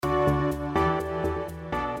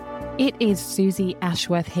It is Susie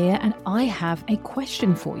Ashworth here, and I have a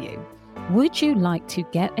question for you. Would you like to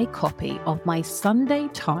get a copy of my Sunday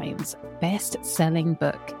Times best-selling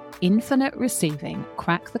book, Infinite Receiving: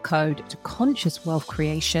 Crack the Code to Conscious Wealth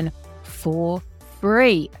Creation, for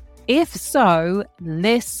free? If so,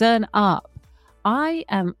 listen up. I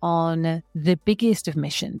am on the biggest of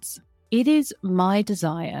missions. It is my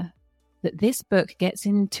desire that this book gets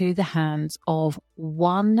into the hands of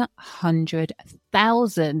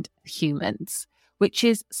 100,000 humans, which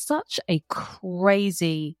is such a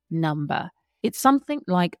crazy number. It's something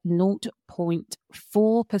like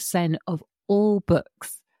 0.4% of all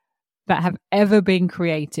books that have ever been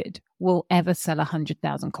created will ever sell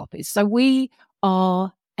 100,000 copies. So we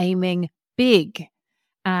are aiming big,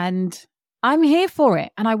 and I'm here for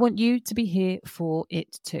it, and I want you to be here for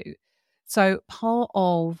it too. So part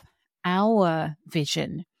of our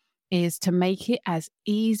vision is to make it as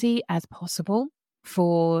easy as possible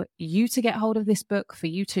for you to get hold of this book, for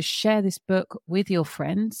you to share this book with your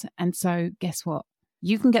friends. And so guess what?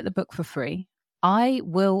 You can get the book for free. I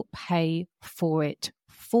will pay for it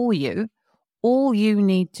for you. All you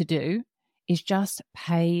need to do is just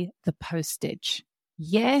pay the postage.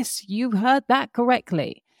 Yes, you heard that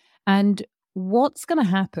correctly. And what's going to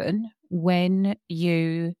happen when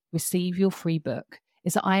you receive your free book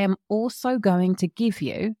is that I am also going to give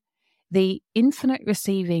you the Infinite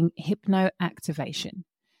Receiving Hypno Activation.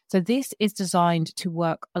 So this is designed to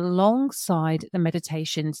work alongside the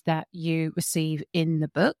meditations that you receive in the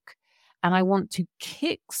book. And I want to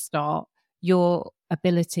kickstart your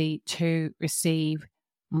ability to receive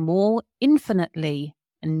more infinitely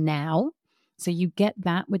now. So you get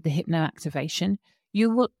that with the Hypno Activation. You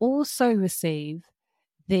will also receive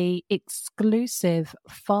the exclusive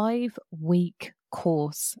 5-week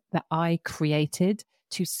course that I created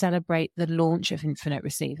to celebrate the launch of Infinite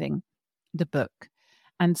Receiving, the book.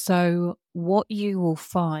 And so what you will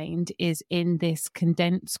find is in this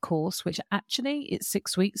condensed course, which actually it's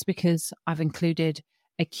 6 weeks because I've included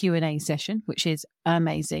a Q&A session, which is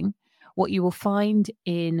amazing. What you will find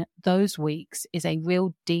in those weeks is a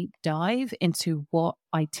real deep dive into what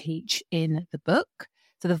I teach in the book.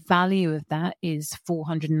 So the value of that is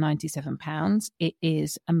 £497. It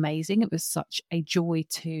is amazing. It was such a joy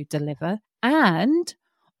to deliver. And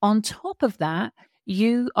on top of that,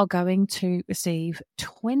 you are going to receive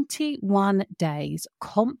 21 days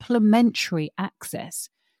complimentary access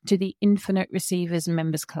to the Infinite Receivers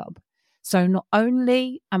Members Club. So not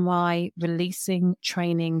only am I releasing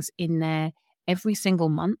trainings in there every single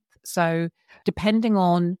month, so depending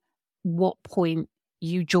on what point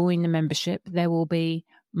you join the membership, there will be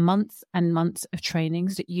months and months of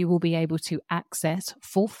trainings that you will be able to access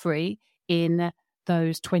for free in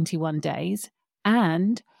those 21 days.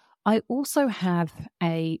 And I also have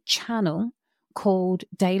a channel called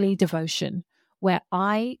Daily Devotion, where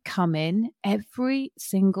I come in every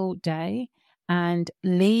single day and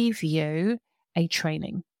leave you a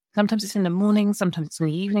training. Sometimes it's in the morning, sometimes it's in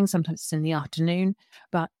the evening, sometimes it's in the afternoon,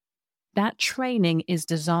 but that training is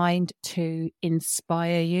designed to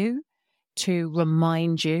inspire you, to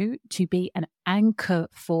remind you, to be an anchor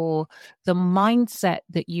for the mindset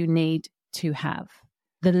that you need to have,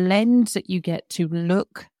 the lens that you get to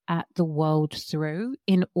look at the world through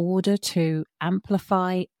in order to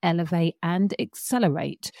amplify, elevate, and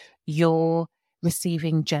accelerate your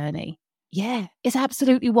receiving journey. Yeah, it's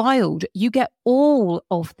absolutely wild. You get all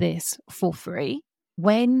of this for free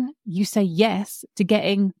when you say yes to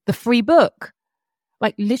getting the free book.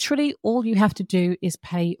 Like literally all you have to do is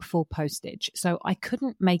pay for postage. So I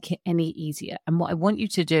couldn't make it any easier. And what I want you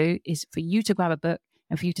to do is for you to grab a book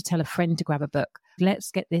and for you to tell a friend to grab a book.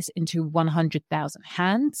 Let's get this into 100,000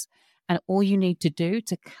 hands. And all you need to do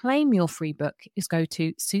to claim your free book is go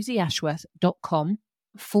to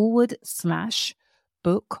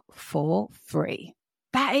susieashworth.com/book for free.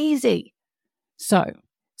 That easy. So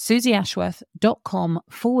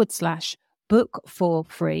susieashworth.com/book for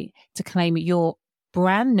free to claim your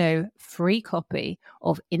brand new free copy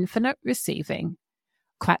of Infinite Receiving,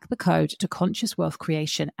 Crack the Code to Conscious Wealth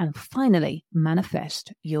Creation, and finally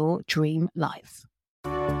manifest your dream life.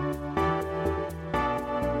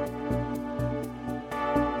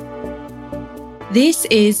 This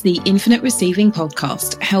is the Infinite Receiving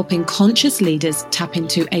podcast, helping conscious leaders tap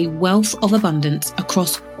into a wealth of abundance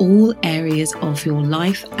across all areas of your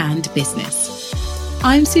life and business.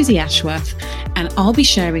 I'm Susie Ashworth, and I'll be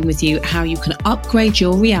sharing with you how you can upgrade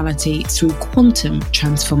your reality through quantum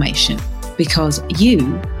transformation, because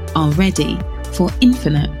you are ready for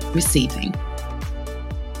infinite receiving.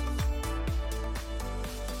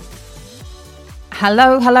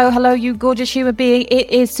 Hello, you gorgeous human being. It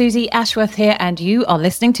is Susie Ashworth here, and you are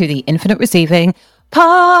listening to the Infinite Receiving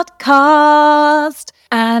Podcast.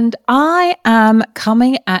 And I am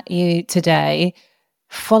coming at you today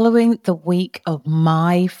following the week of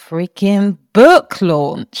my freaking book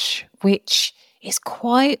launch, which is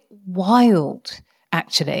quite wild,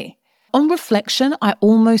 actually. On reflection, I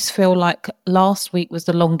almost feel like last week was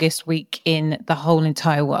the longest week in the whole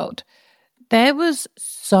entire world. There was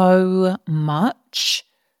so much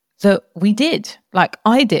that we did, like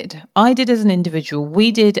I did as an individual,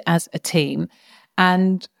 we did as a team.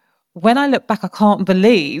 And when I look back, I can't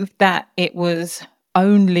believe that it was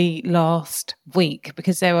only last week,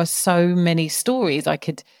 because there are so many stories I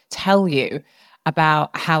could tell you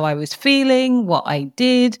about how I was feeling, what I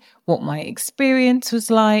did, what my experience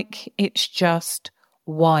was like. It's just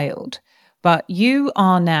wild. But you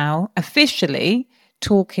are now officially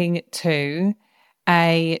talking to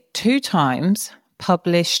a 2 times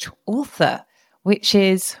published author, which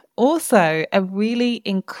is also a really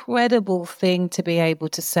incredible thing to be able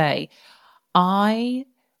to say. I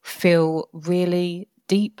feel really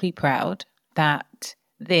deeply proud that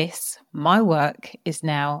my work, is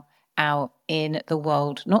now out in the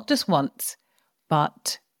world, not just once,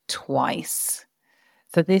 but twice.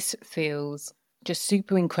 So this feels just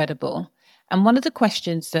super incredible. And one of the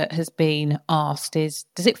questions that has been asked is,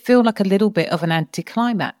 does it feel like a little bit of an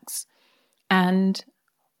anticlimax? And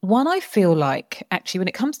one, I feel like, actually, when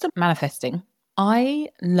it comes to manifesting, I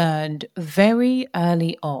learned very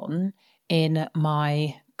early on in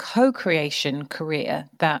my co-creation career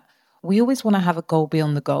that we always want to have a goal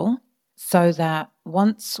beyond the goal, so that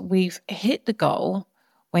once we've hit the goal,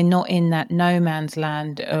 we're not in that no man's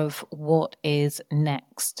land of what is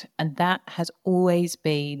next. And that has always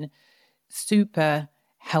been super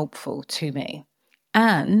helpful to me.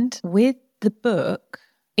 And with the book,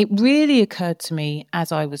 it really occurred to me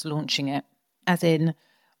as I was launching it, as in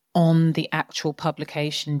on the actual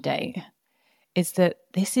publication date, is that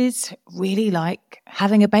this is really like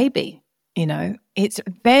having a baby. You know, it's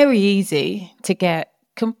very easy to get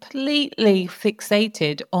completely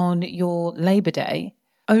fixated on your Labor Day,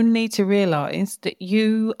 only to realize that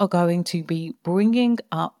you are going to be bringing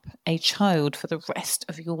up a child for the rest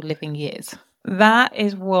of your living years. That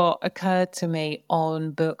is what occurred to me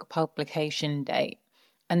on book publication date.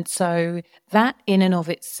 And so that in and of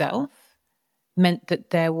itself meant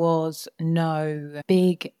that there was no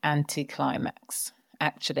big anticlimax,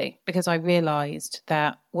 actually, because I realized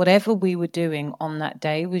that whatever we were doing on that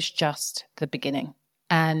day was just the beginning.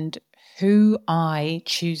 And who I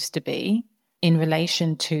choose to be in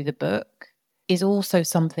relation to the book is also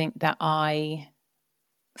something that I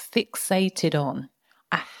fixated on.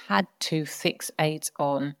 I had to fixate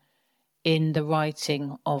on in the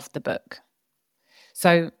writing of the book.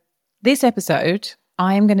 So this episode,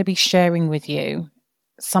 I am going to be sharing with you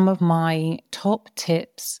some of my top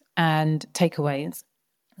tips and takeaways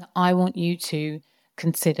that I want you to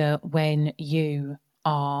consider when you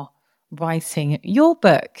are writing your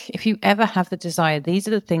book. If you ever have the desire, these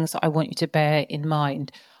are the things that I want you to bear in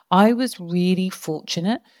mind. I was really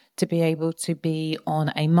fortunate to be able to be on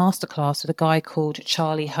a masterclass with a guy called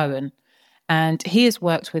Charlie Hohen. And he has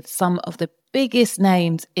worked with some of the biggest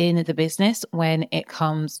names in the business when it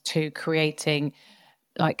comes to creating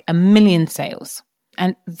like 1 million sales.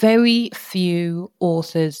 And very few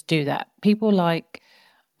authors do that. People like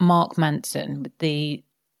Mark Manson with The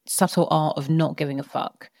Subtle Art of Not Giving a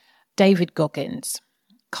Fuck. David Goggins,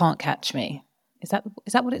 Can't Catch Me. Is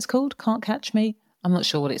that what it's called? Can't Catch Me? I'm not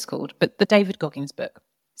sure what it's called, but the David Goggins book.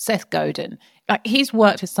 Seth Godin. Like, he's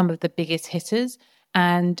worked with some of the biggest hitters,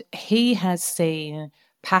 and he has seen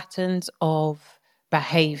patterns of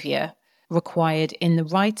behavior required in the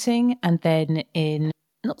writing, and then in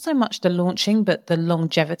not so much the launching, but the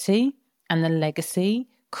longevity and the legacy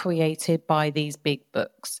created by these big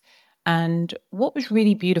books. And what was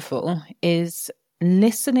really beautiful is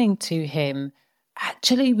listening to him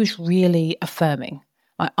actually was really affirming.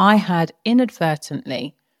 I had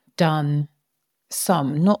inadvertently done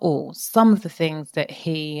some, not all, some of the things that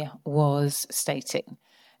he was stating.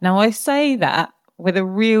 Now, I say that with a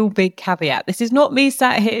real big caveat. This is not me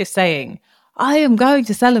sat here saying, I am going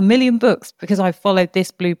to sell 1 million books because I followed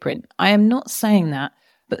this blueprint. I am not saying that,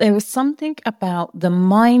 but there was something about the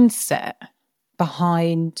mindset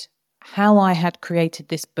behind how I had created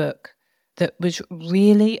this book that was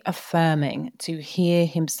really affirming, to hear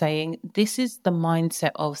him saying, this is the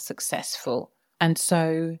mindset of successful. And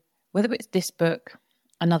so whether it's this book,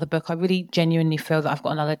 another book, I really genuinely feel that I've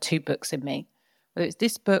got another 2 books in me. Whether it's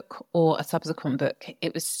this book or a subsequent book,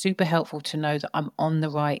 it was super helpful to know that I'm on the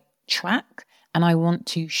right track, and I want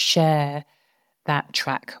to share that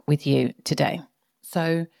track with you today.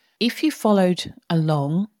 So if you followed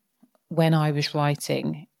along when I was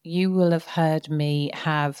writing, you will have heard me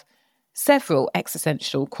have several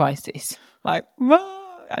existential crises. Like,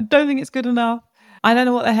 I don't think it's good enough. I don't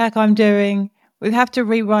know what the heck I'm doing. We have to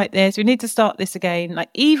rewrite this. We need to start this again. Like,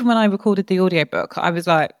 even when I recorded the audiobook, I was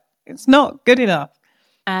like, it's not good enough.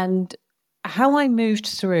 And how I moved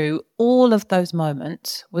through all of those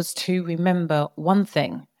moments was to remember one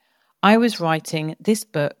thing. I was writing this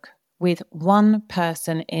book with one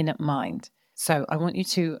person in mind. So I want you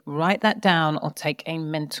to write that down or take a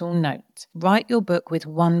mental note. Write your book with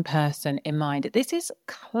one person in mind. This is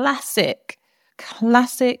classic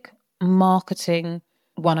marketing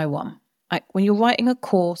 101. Like when you're writing a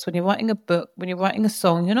course, when you're writing a book, when you're writing a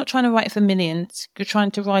song, you're not trying to write it for millions. You're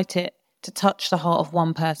trying to write it to touch the heart of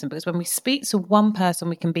one person. Because when we speak to one person,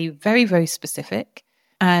 we can be very, very specific.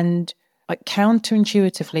 And like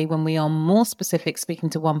counterintuitively, when we are more specific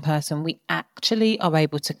speaking to one person, we actually are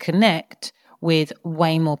able to connect with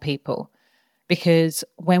way more people. Because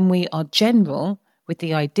when we are general with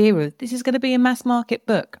the idea of this is going to be a mass market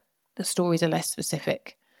book, the stories are less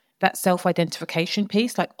specific. That self-identification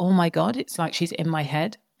piece, like, oh my God, it's like she's in my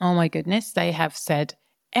head. Oh my goodness, they have said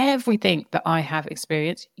everything that I have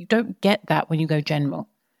experienced. You don't get that when you go general.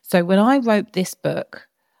 So when I wrote this book,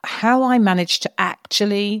 how I managed to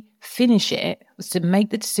actually finish it was to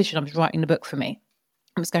make the decision I was writing the book for me.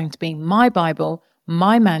 It was going to be my Bible,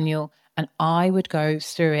 my manual, and I would go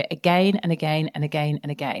through it again and again and again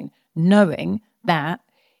and again, knowing that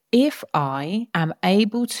if I am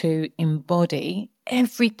able to embody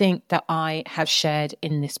everything that I have shared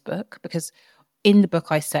in this book, because in the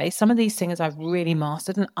book I say some of these things I've really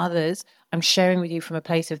mastered and others I'm sharing with you from a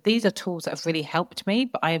place of these are tools that have really helped me,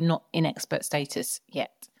 but I am not in expert status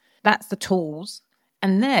yet. That's the tools.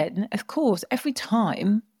 And then, of course, every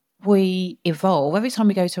time we evolve, every time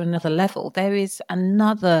we go to another level, there is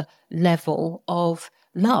another level of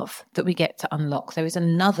love that we get to unlock. There is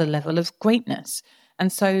another level of greatness.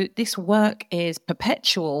 And so this work is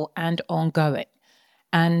perpetual and ongoing.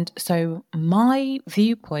 And so my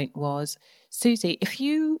viewpoint was, Susie, if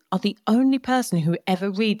you are the only person who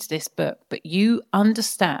ever reads this book, but you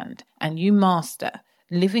understand and you master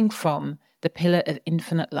living from the pillar of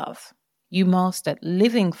infinite love, you master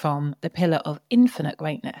living from the pillar of infinite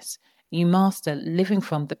greatness, you master living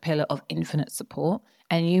from the pillar of infinite support,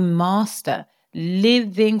 and you master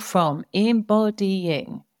living from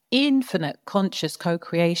embodying infinite conscious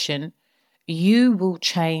co-creation, you will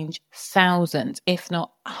change thousands, if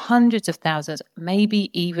not hundreds of thousands, maybe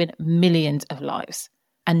even millions of lives.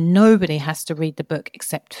 And nobody has to read the book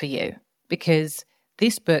except for you, because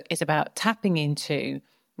this book is about tapping into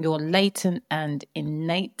your latent and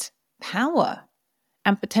innate power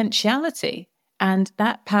and potentiality. And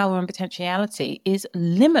that power and potentiality is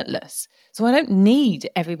limitless. So I don't need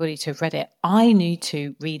everybody to have read it. I need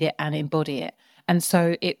to read it and embody it. And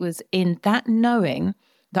so it was in that knowing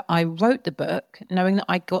that I wrote the book, knowing that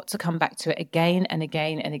I got to come back to it again and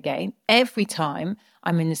again and again, every time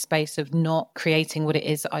I'm in the space of not creating what it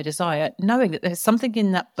is that I desire, knowing that there's something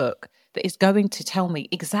in that book that is going to tell me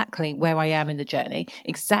exactly where I am in the journey,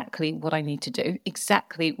 exactly what I need to do,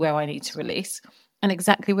 exactly where I need to release, and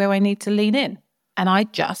exactly where I need to lean in. And I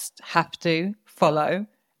just have to follow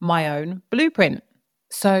my own blueprint.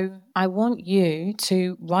 So I want you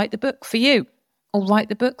to write the book for you, or write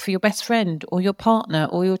the book for your best friend or your partner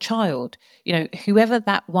or your child, whoever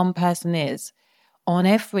that one person is. On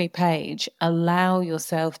every page, allow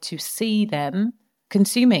yourself to see them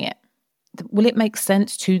consuming it. Will it make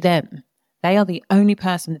sense to them? They are the only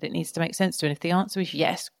person that it needs to make sense to. And if the answer is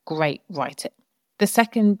yes, great, write it. The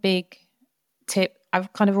second big tip,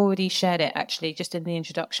 I've kind of already shared it actually, just in the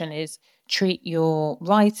introduction, is treat your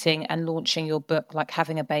writing and launching your book like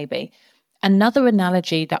having a baby. Another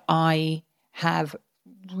analogy that I have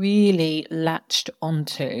really latched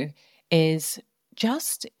onto is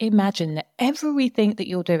just imagine that everything that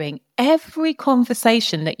you're doing, every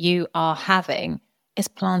conversation that you are having is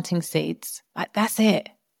planting seeds. Like, that's it.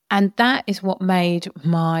 And that is what made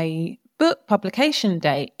my book publication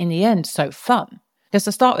day in the end so fun. Because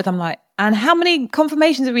to start with, I'm like, and how many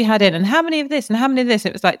confirmations have we had in? And how many of this? And how many of this?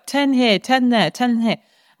 It was like 10 here, 10 there, 10 here.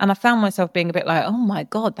 And I found myself being a bit like, oh my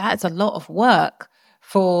God, that's a lot of work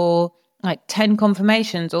for like 10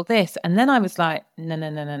 confirmations or this. And then I was like,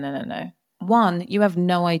 no. One, you have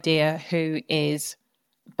no idea who is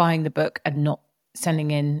buying the book and not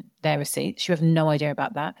sending in their receipts. You have no idea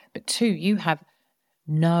about that. But two, you have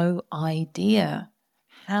no idea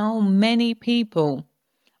how many people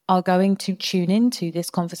are going to tune into this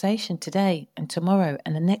conversation today and tomorrow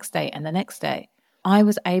and the next day and the next day. I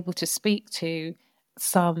was able to speak to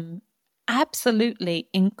some absolutely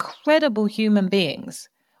incredible human beings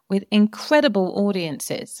with incredible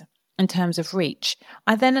audiences in terms of reach.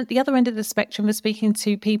 I then, at the other end of the spectrum, was speaking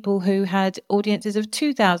to people who had audiences of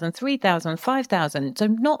 2,000, 3,000, 5,000. So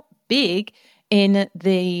not big in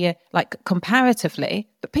the, comparatively,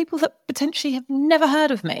 but people that potentially have never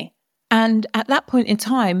heard of me. And at that point in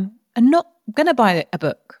time, are not going to buy a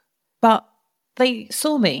book, but they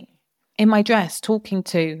saw me in my dress talking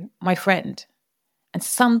to my friend, and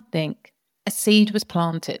a seed was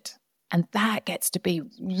planted. And that gets to be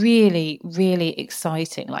really, really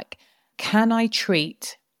exciting. Like, can I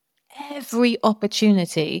treat every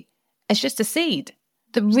opportunity as just a seed?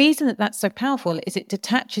 The reason that that's so powerful is it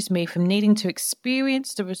detaches me from needing to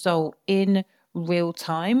experience the result in real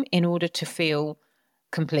time in order to feel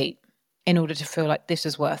complete, in order to feel like this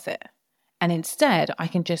is worth it. And instead, I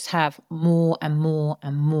can just have more and more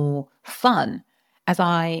and more fun as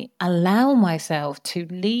I allow myself to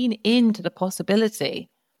lean into the possibility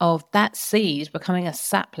of that seed becoming a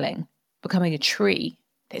sapling, becoming a tree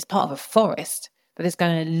that is part of a forest that is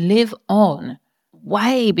going to live on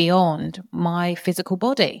way beyond my physical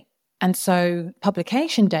body. And so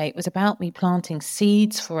publication date was about me planting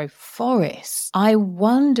seeds for a forest. I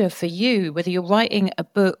wonder for you, whether you're writing a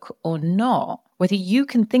book or not, whether you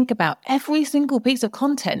can think about every single piece of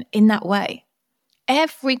content in that way.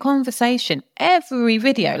 Every conversation, every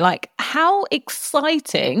video, like how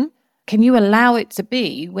exciting can you allow it to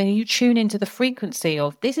be when you tune into the frequency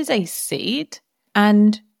of this is a seed?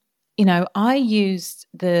 And, I used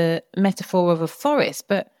the metaphor of a forest,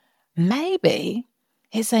 but maybe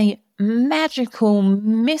it's a magical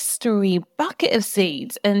mystery bucket of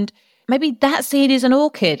seeds. And maybe that seed is an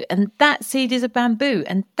orchid, and that seed is a bamboo,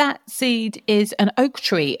 and that seed is an oak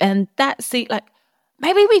tree, and that seed,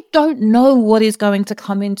 maybe we don't know what is going to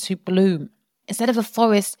come into bloom. Instead of a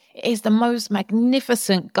forest, it is the most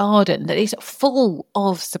magnificent garden that is full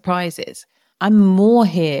of surprises. I'm more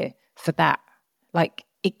here for that.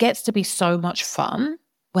 It gets to be so much fun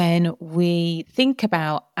when we think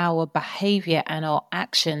about our behavior and our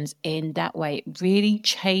actions in that way. It really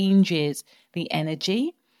changes the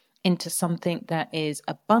energy into something that is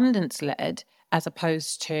abundance-led as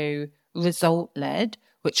opposed to result-led,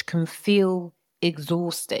 which can feel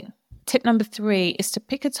exhausting. Tip number 3 is to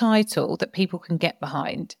pick a title that people can get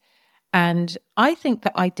behind. And I think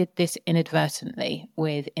that I did this inadvertently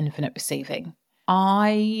with Infinite Receiving.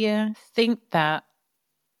 I think that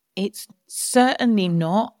it's certainly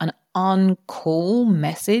not an uncool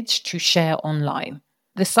message to share online.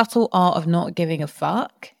 The subtle art of not giving a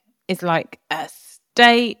fuck is like a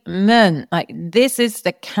statement. This is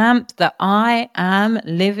the camp that I am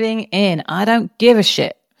living in. I don't give a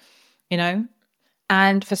shit,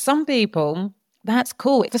 And for some people, that's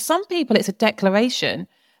cool. For some people, it's a declaration.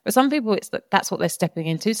 For some people, that's what they're stepping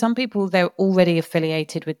into. Some people, they're already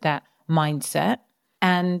affiliated with that mindset.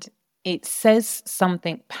 And it says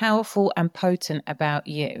something powerful and potent about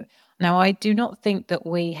you. Now, I do not think that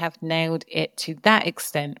we have nailed it to that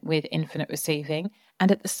extent with Infinite Receiving.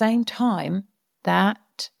 And at the same time,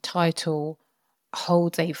 that title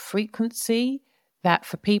holds a frequency that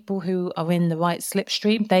for people who are in the right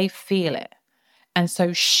slipstream, they feel it. And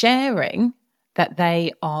so sharing that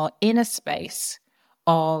they are in a space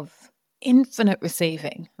of infinite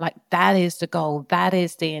receiving, that is the goal, that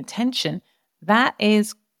is the intention, that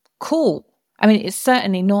is cool. I mean, it's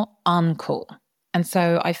certainly not uncool. And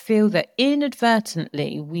so I feel that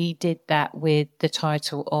inadvertently we did that with the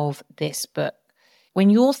title of this book.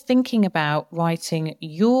 When you're thinking about writing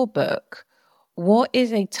your book, what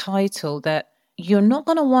is a title that you're not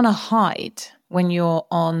going to want to hide when you're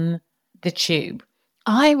on the tube?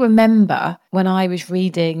 I remember when I was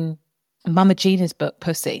reading Mama Gina's book,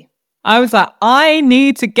 Pussy. I was like, I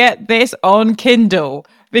need to get this on Kindle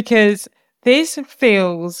because this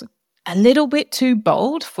feels a little bit too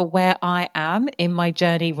bold for where I am in my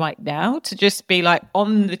journey right now to just be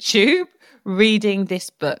on the tube reading this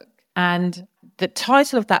book. And the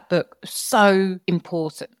title of that book, so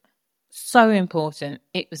important. So important.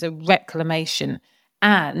 It was a reclamation,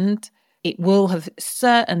 and it will have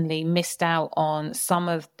certainly missed out on some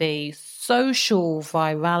of the social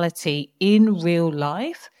virality in real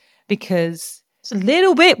life because it's a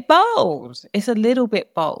little bit bold. It's a little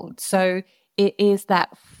bit bold. So it is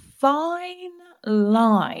that fine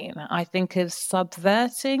line, I think, of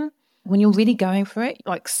subverting when you're really going for it,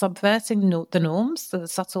 subverting the norms, the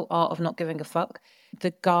subtle art of not giving a fuck.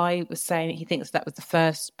 The guy was saying he thinks that was the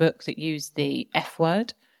first book that used the F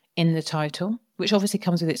word in the title, which obviously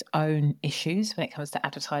comes with its own issues when it comes to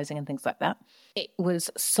advertising and things like that. It was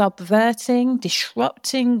subverting,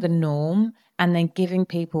 disrupting the norm and then giving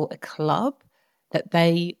people a club that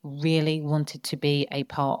they really wanted to be a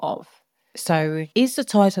part of. So is the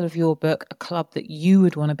title of your book a club that you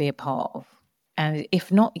would want to be a part of? And if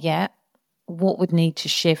not yet, what would need to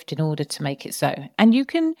shift in order to make it so? And you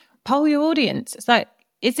can poll your audience. It's like,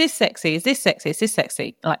 is this sexy? Is this sexy? Is this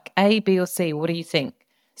sexy? Like A, B, or C? What do you think?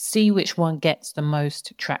 See which one gets the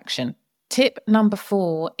most traction. Tip number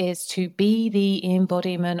 4 is to be the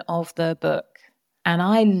embodiment of the book. And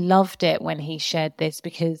I loved it when he shared this,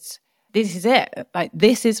 because this is it. Like,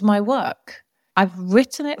 this is my work. I've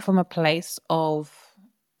written it from a place of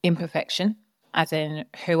imperfection, as in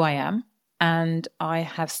who I am. And I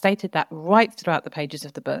have stated that right throughout the pages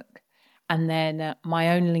of the book. And then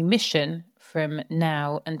my only mission from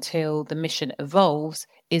now until the mission evolves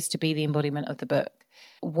is to be the embodiment of the book.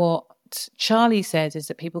 What Charlie says is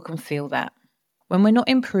that people can feel that. When we're not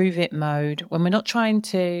in prove it mode, when we're not trying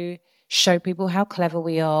to show people how clever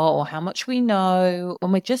we are or how much we know,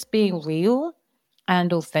 when we're just being real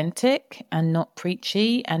and authentic and not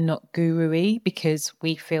preachy and not guru-y, because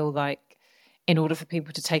we feel like in order for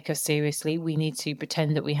people to take us seriously, we need to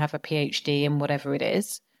pretend that we have a PhD in whatever it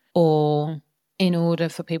is. Or in order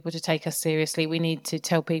for people to take us seriously, we need to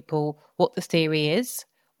tell people what the theory is,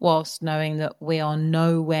 whilst knowing that we are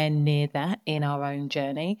nowhere near that in our own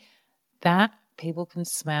journey. That people can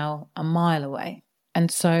smell a mile away. And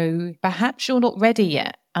so perhaps you're not ready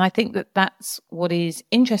yet. And I think that that's what is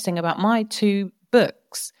interesting about my 2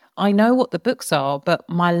 books. I know what the books are, but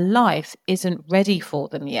my life isn't ready for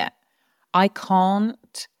them yet. I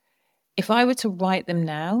can't, if I were to write them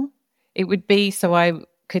now, it would be so I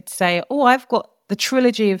could say, oh, I've got the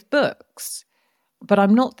trilogy of books, but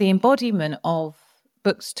I'm not the embodiment of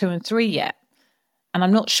books 2 and 3 yet. And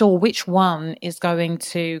I'm not sure which one is going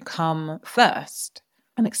to come first.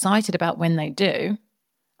 I'm excited about when they do.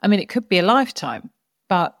 I mean, it could be a lifetime,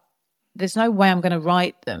 but there's no way I'm going to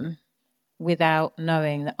write them without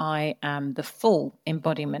knowing that I am the full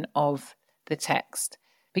embodiment of the text.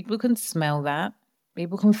 People can smell that.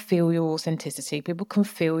 People can feel your authenticity. People can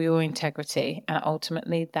feel your integrity. And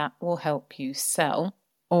ultimately, that will help you sell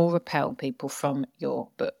or repel people from your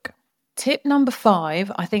book. Tip number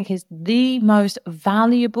 5, I think, is the most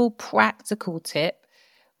valuable practical tip,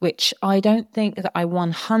 which I don't think that I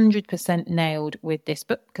 100% nailed with this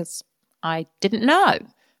book because I didn't know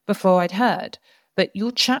before I'd heard. But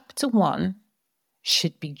your chapter 1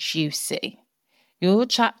 should be juicy. Your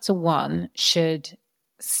chapter 1 should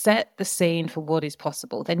set the scene for what is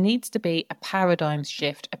possible. There needs to be a paradigm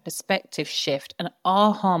shift, a perspective shift, an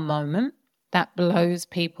aha moment that blows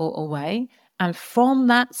people away. And from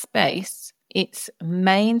that space, it's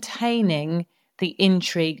maintaining the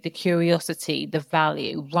intrigue, the curiosity, the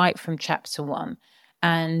value right from chapter 1.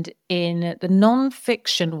 And in the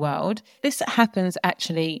non-fiction world, this happens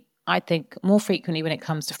actually, I think, more frequently when it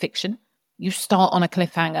comes to fiction. You start on a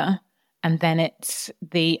cliffhanger and then it's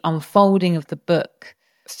the unfolding of the book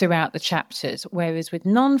throughout the chapters. Whereas with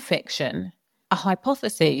non-fiction, a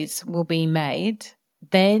hypothesis will be made.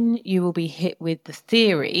 Then you will be hit with the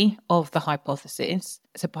theory of the hypothesis.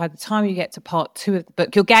 So by the time you get to part 2 of the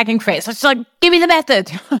book, you're gagging for it. So it's like, give me the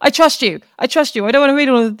method. I trust you. I trust you. I don't want to read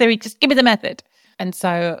all of the theory. Just give me the method. And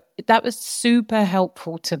so that was super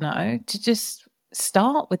helpful to know, to just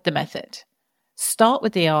start with the method. Start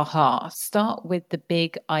with the aha. Start with the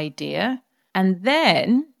big idea. And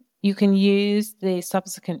then you can use the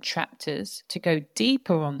subsequent chapters to go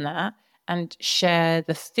deeper on that and share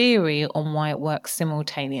the theory on why it works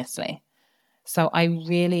simultaneously. So I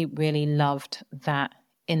really, really loved that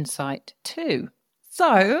insight too.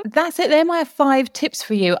 So that's it. They're my 5 tips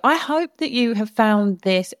for you. I hope that you have found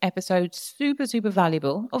this episode super, super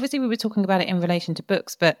valuable. Obviously, we were talking about it in relation to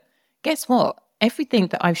books, but guess what? Everything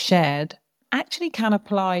that I've shared actually can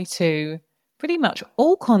apply to pretty much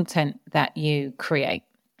all content that you create.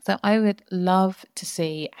 So I would love to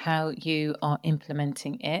see how you are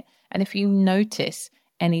implementing it. And if you notice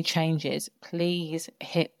any changes, please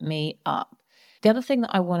hit me up. The other thing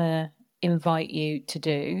that I want to invite you to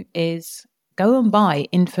do is go and buy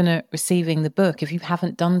Infinite Receiving the book if you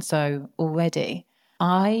haven't done so already.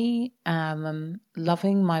 I am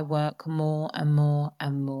loving my work more and more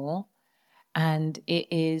and more. And it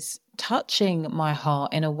is touching my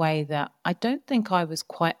heart in a way that I don't think I was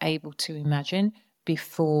quite able to imagine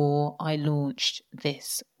before I launched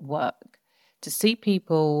this work. To see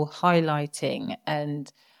people highlighting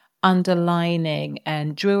and underlining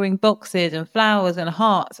and drawing boxes and flowers and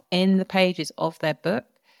hearts in the pages of their book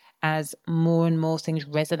as more and more things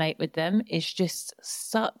resonate with them is just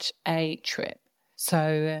such a trip.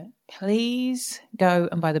 So please go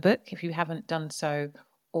and buy the book if you haven't done so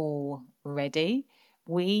already.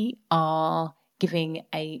 we are giving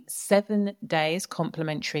a 7 days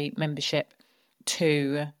complimentary membership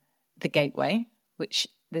to the Gateway, which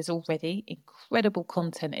there's already incredible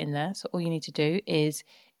content in there. So all you need to do is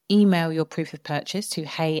email your proof of purchase to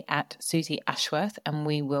hey@SusieAshworth and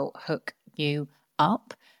we will hook you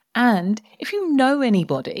up. And if you know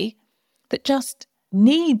anybody that just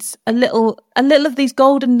needs a little of these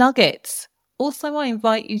golden nuggets, also I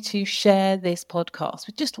invite you to share this podcast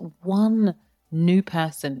with just one new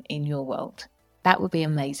person in your world. That would be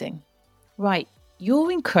amazing. Right,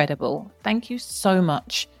 you're incredible. Thank you so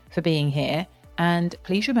much for being here. And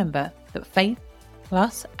please remember that faith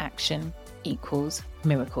plus action equals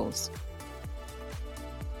miracles.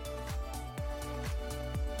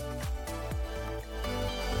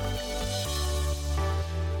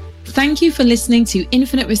 Thank you for listening to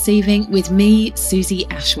Infinite Receiving with me, Susie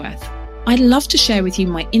Ashworth. I'd love to share with you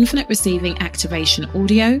my Infinite Receiving activation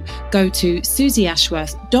audio. Go to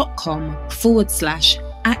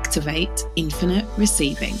susieashworth.com/activate infinite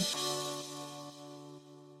receiving.